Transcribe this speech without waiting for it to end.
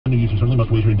certainly.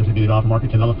 Most wagering designated off market.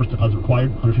 $10 first deposit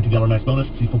required. $150 max bonus.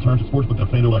 See full terms at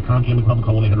sportsbook.fanduel.com. Gambling problem,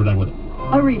 call 1-800-9 with it.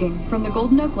 A reading from the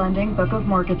Golden Oak Lending Book of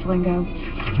Mortgage Lingo.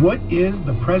 What is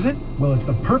the present? Well, it's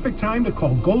the perfect time to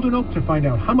call Golden Oak to find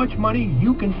out how much money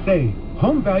you can save.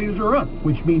 Home values are up,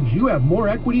 which means you have more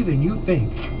equity than you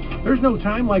think. There's no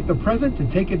time like the present to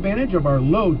take advantage of our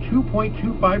low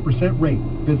 2.25% rate.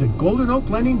 Visit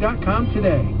goldenoaklending.com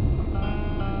today.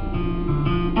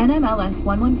 NMLS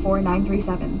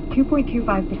 114937,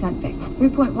 2.25% fixed,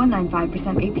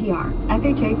 3.195% APR.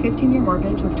 FHA 15-year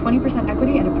mortgage with 20%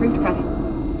 equity and approved credit.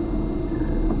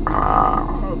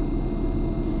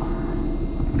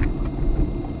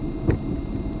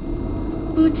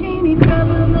 Puccini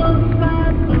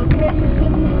 705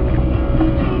 location.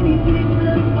 Puccini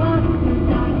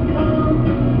pizzaboxes.com.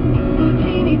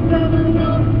 Puccini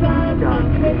 705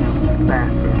 location.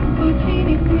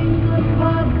 Puccini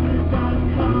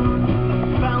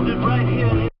pizzaboxes.com. Founded right here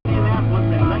in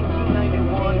Indianapolis in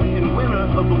 1991 and winner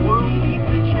of the World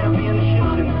Pizza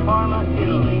Championships in Parma,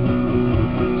 Italy.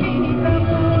 Puccini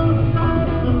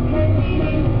 705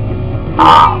 location.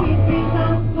 Puccini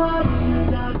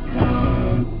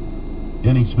pizzaboxes.com.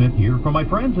 Denny Smith here from my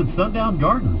friends at Sundown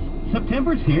Gardens.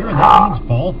 September's here, and that means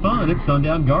fall fun at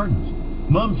Sundown Gardens.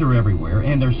 Mums are everywhere,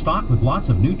 and they're stocked with lots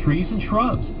of new trees and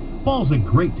shrubs. Fall's a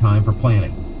great time for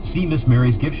planting. See Miss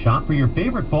Mary's gift shop for your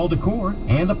favorite fall decor,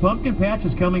 and the pumpkin patch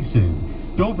is coming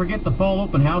soon. Don't forget the fall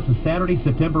open house is Saturday,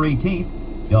 September 18th.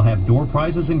 They'll have door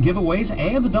prizes and giveaways,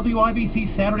 and the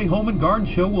WIBC Saturday Home and Garden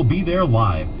Show will be there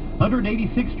live.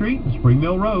 186th Street and Spring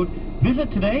Mill Road.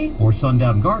 Visit today or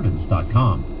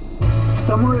sundown.gardens.com.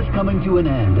 Summer is coming to an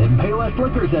end, and Payless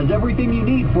Liquors has everything you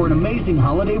need for an amazing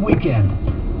holiday weekend.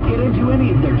 Get into any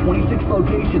of their 26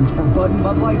 locations for Bud and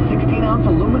Bud Light 16-ounce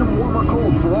aluminum warm or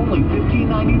cold for only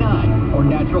 $15.99, or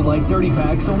Natural Light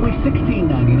 30-packs only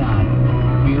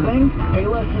 $16.99. Beer things?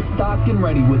 Payless is stocked and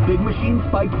ready with Big Machine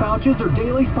spiked pouches or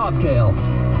Daly's Poptails.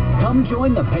 Come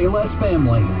join the Payless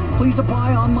family. Please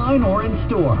apply online or in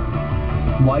store.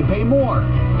 Why pay more?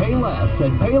 Pay less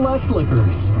at Payless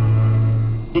Liquors.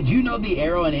 Did you know the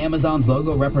arrow in Amazon's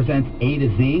logo represents A to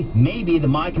Z? Maybe the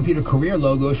My Computer Career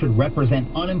logo should represent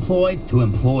unemployed to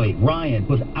employed. Ryan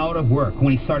was out of work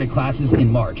when he started classes in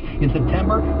March. In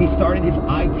September, he started his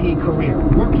IT career,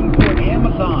 working for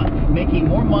Amazon, making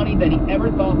more money than he ever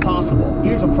thought possible.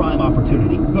 Here's a prime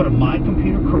opportunity. Go to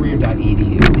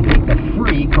mycomputercareer.edu to take the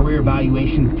free career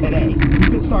evaluation today.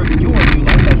 You can start your new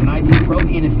life as an IT pro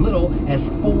in as little as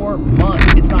 4 months.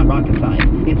 It's not rocket science.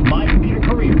 It's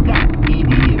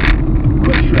mycomputercareer.edu.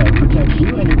 Quick Shred protects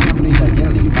you and your company's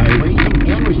identity by erasing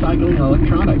and recycling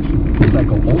electronics.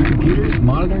 Recycle old computers,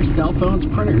 monitors, cell phones,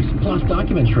 printers, plus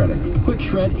document shredding.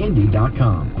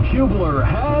 QuickShredIndy.com. Hubler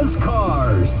has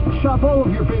cars. Shop all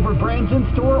of your favorite brands in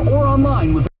store or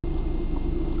online with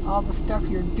all the stuff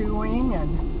you're doing,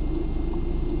 and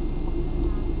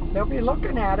they'll be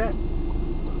looking at it.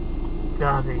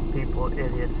 God, these people are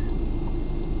idiots.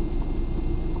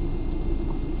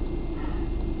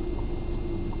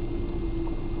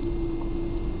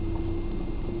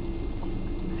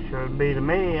 Should be to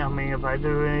me. I mean, if I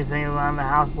do anything around the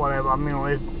house, whatever, I mean,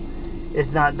 it's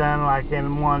not done like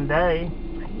in one day.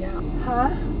 Yeah. Huh?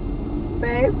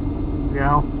 Babe? You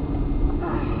know?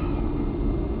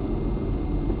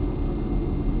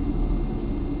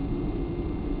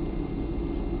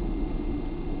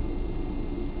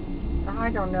 I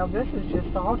don't know. This is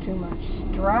just all too much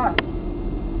stress.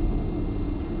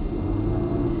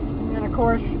 And then, of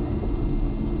course,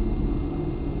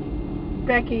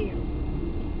 Becky,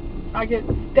 I get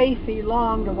Stacy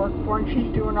Long to work for, and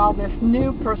she's doing all this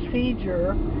new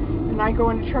procedure, and I go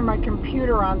in to turn my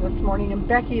computer on this morning, and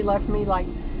Becky left me like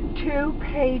 2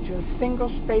 pages,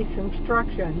 single-space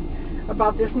instruction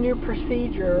about this new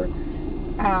procedure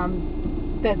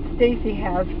that Stacy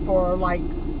has for, like,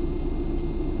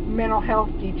 mental health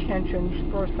detentions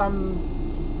for some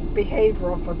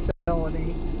behavioral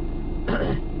facility.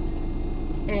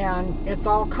 And it's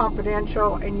all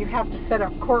confidential, and you have to set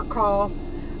up court call.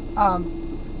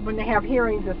 When they have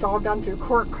hearings, it's all done through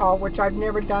court call, which I've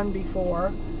never done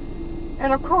before.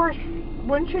 And of course,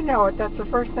 wouldn't you know it, that's the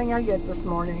first thing I get this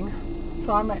morning.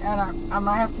 So I'm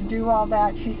gonna have to do all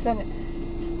that. She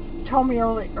told me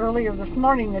earlier this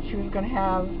morning that she was going to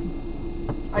have.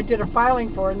 I did a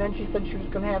filing for her, and then she said she was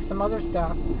going to have some other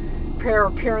stuff, prayer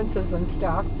appearances and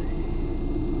stuff.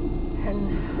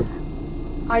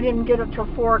 And I didn't get it till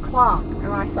 4 o'clock, and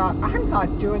I thought, I'm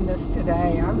not doing this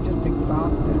today. I'm just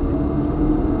exhausted.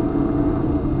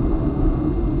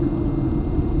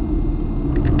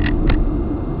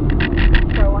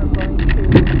 So I'm going to,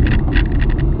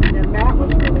 and then Matt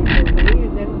was really busy,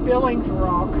 and then billings were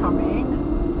all coming.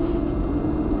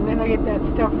 And then I get that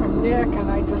stuff from Nick, and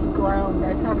I just groaned.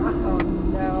 I thought, oh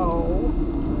no.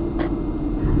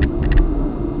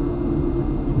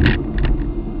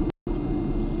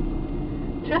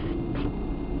 Just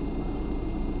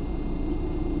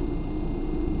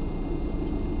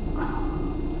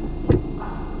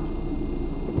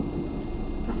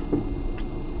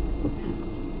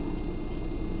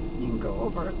you can go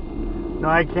over. No,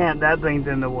 I can't. That thing's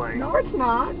in the way. No, it's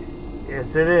not. Yes,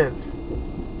 it is.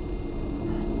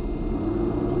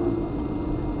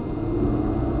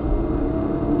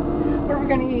 What are we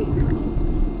going to eat?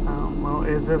 Well,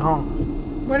 it's at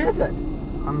home. What is it?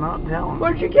 I'm not telling.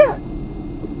 What did you get?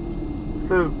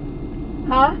 Food.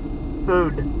 Huh?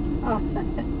 Food. Oh.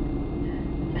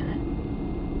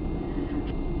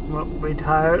 Well, we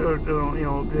tired, or you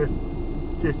know,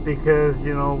 just because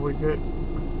you know we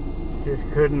just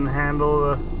couldn't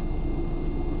handle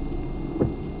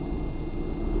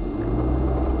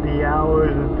the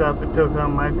hours and stuff it took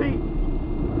on my feet.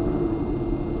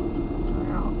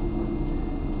 Well,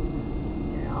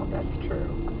 yeah, that's true.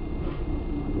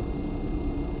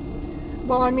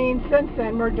 Well, I mean, since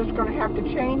then, we're just going to have to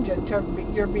change it to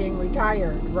you're being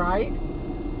retired, right?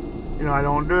 You know, I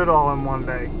don't do it all in one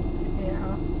day.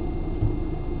 Yeah.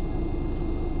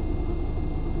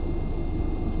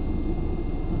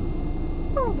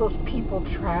 All those people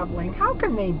traveling, how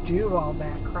can they do all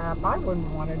that crap? I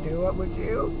wouldn't want to do it, would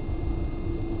you?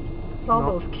 All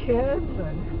Nope. those kids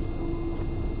and...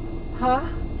 Huh?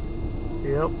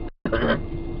 Yep.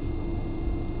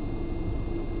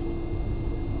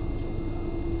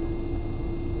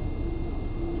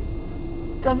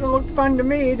 Doesn't look fun to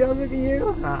me, does it to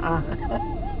you?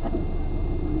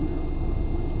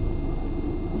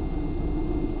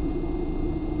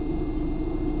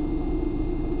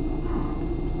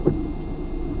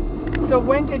 So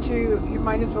when did you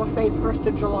might as well say 1st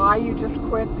of July, you just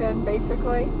quit then,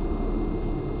 basically?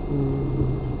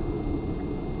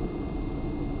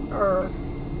 Or...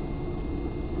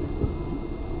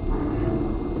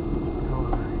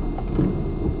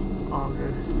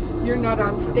 August. You're not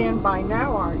on standby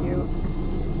now, are you?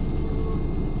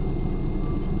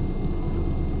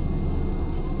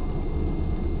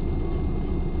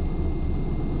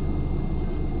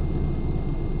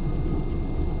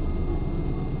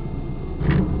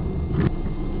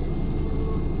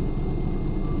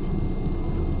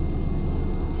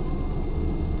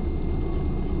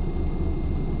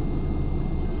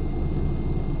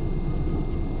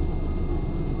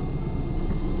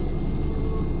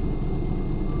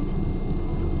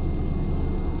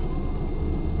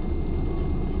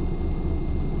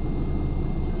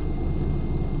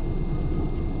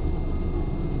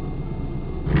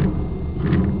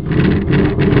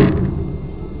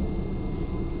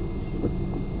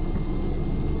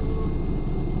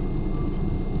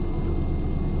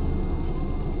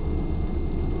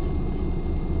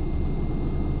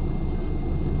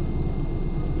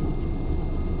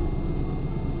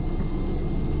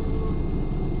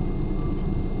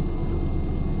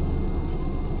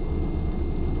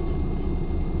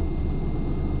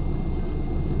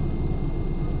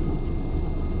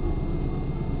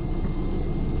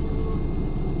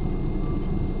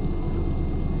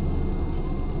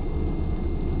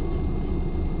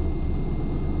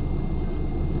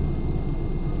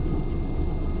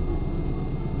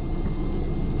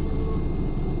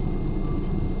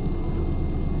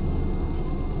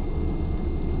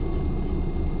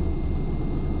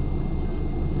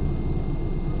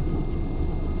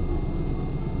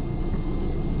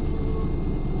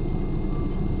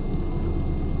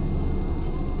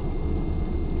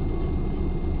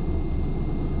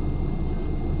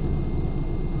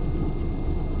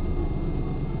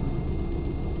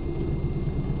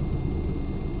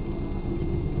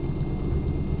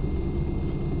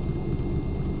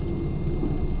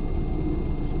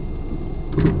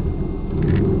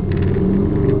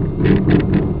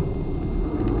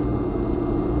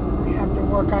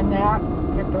 Work on that,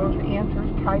 get those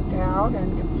answers typed out,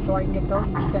 and so I can get those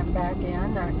sent back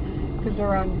in, because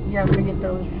they're on. You have to get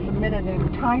those submitted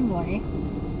in timely.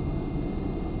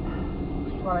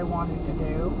 That's what I wanted to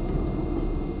do.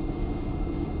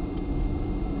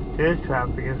 This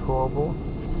traffic is horrible.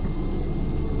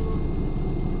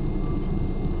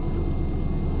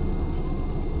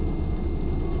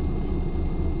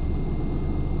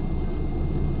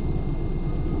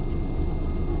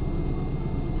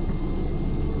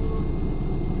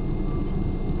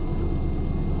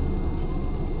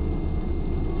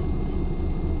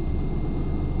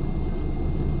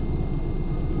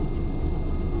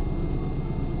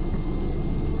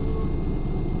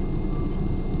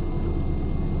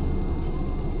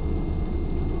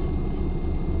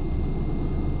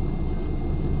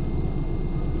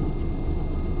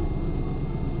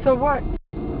 So what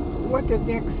did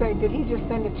Nick say? Did he just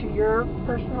send it to your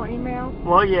personal email?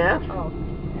 Well, yes. Oh.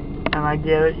 And I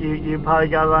get it. You probably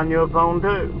got it on your phone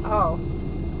too. Oh.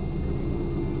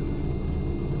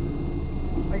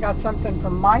 I got something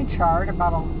from my chart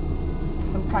about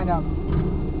some kind of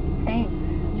paint.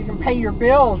 You can pay your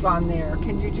bills on there.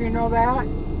 Did you know that?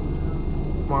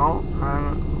 Well,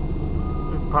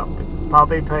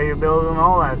 probably pay your bills and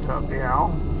all that stuff, you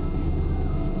know.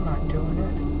 I'm not doing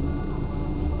it.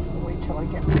 I'll wait till I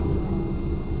get.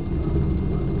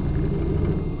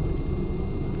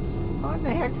 What the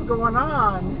heck's going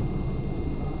on?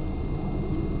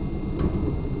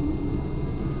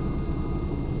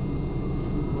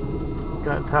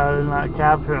 Got tired of not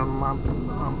capturing them.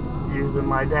 I'm using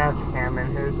my dash cam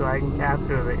in here so I can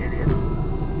capture the idiot.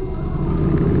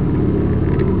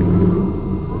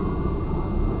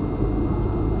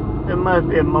 There must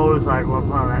be a motorcycle in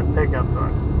front of that pickup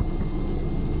truck.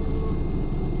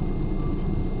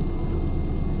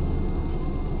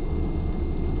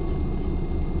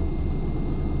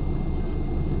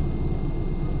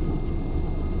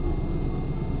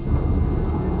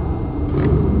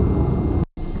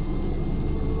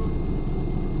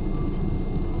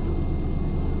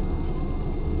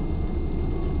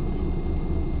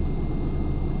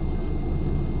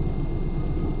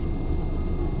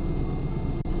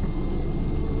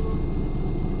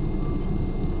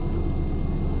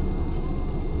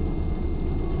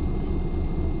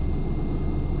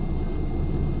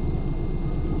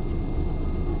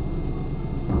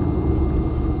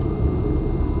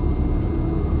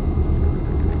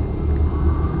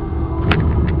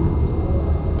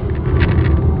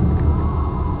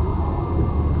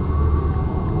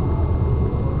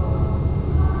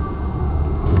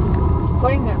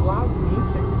 Playing that loud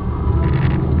music.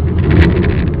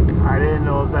 I didn't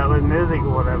know if that was music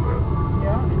or whatever.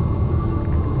 Yeah.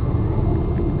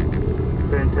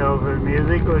 Couldn't tell if it was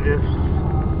music or just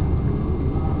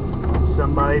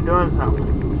somebody doing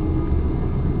something.